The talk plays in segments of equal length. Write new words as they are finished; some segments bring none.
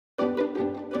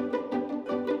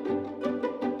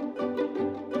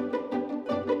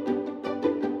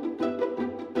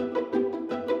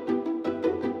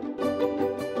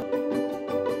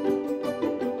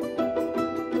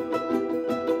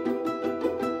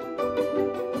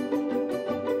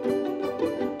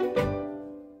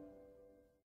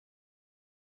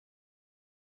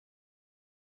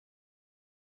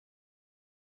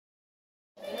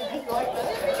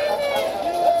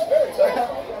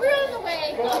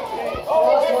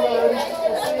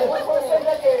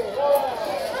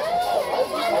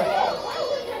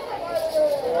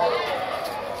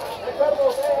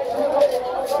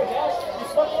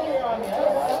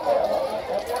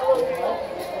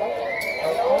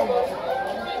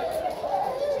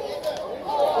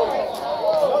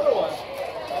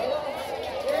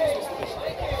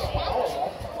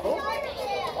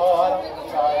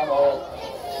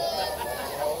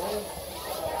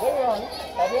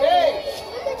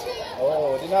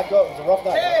not go. It was a rough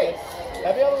night. Hey! Okay?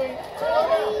 Happy Halloween.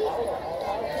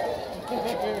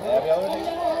 Happy Halloween.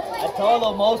 I told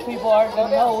them most people aren't going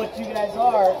to know what you guys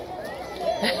are.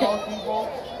 Most people.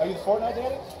 Are you the Fortnite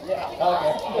daddy? Yeah. Okay.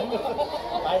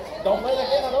 I don't play that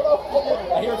game. I don't know.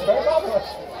 I hear it's very popular.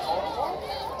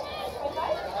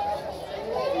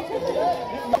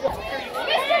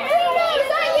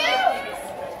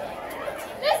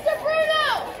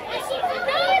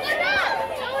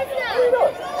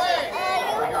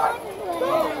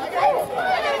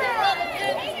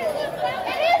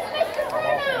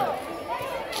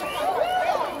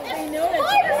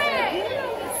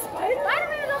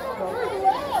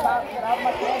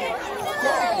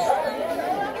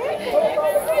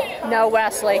 No,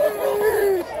 Wesley.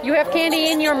 You have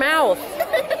candy in your mouth.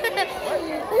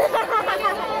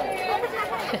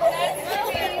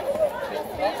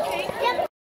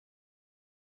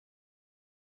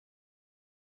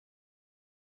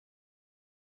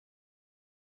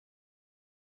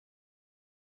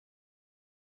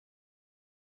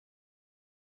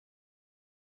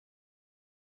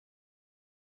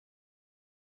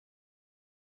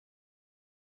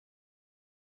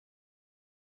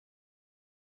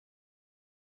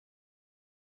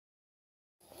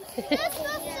 Hey,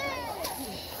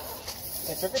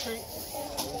 trick or treat.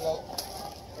 There you go.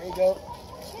 There you go.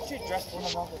 You should dress one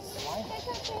of them as slime.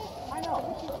 I know.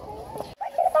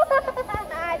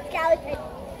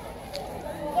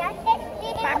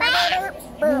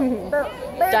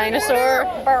 Dinosaur.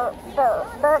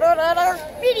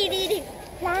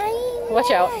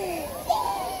 Watch out.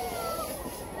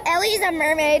 Ellie's a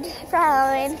mermaid for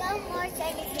Halloween.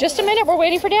 Just a minute. We're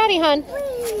waiting for Daddy, hon.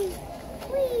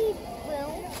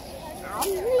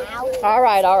 All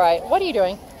right, all right. What are you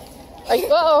doing?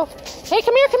 Uh-oh. Hey,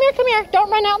 come here, come here, come here.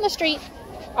 Don't run out in the street.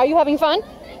 Are you having fun?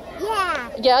 Yeah.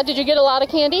 Yeah, did you get a lot of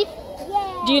candy?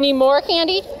 Yeah. Do you need more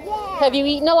candy? Yeah. Have you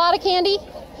eaten a lot of candy?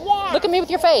 Yeah. Look at me with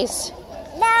your face.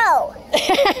 No.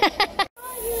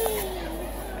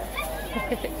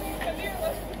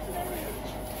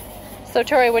 So,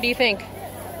 Tori, what do you think?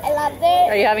 I loved it.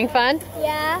 Are you having fun?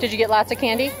 Yeah. Did you get lots of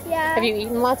candy? Yeah. Have you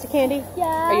eaten lots of candy? Yeah.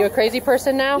 Are you a crazy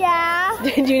person now? Yeah.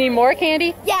 Do you need more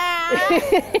candy? Yeah.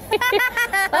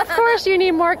 Of course you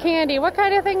need more candy. What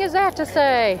kind of thing is that to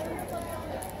say?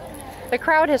 The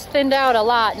crowd has thinned out a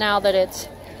lot now that it's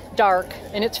dark,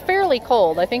 and it's fairly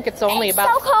cold. I think it's only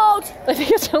about so cold. I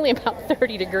think it's only about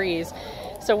 30 degrees,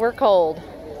 so we're cold.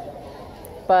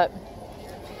 But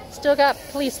still got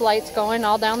police lights going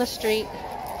all down the street,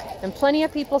 and plenty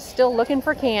of people still looking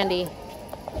for candy.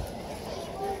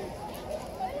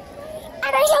 And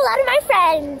I saw a lot of my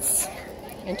friends.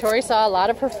 And Tori saw a lot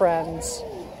of her friends.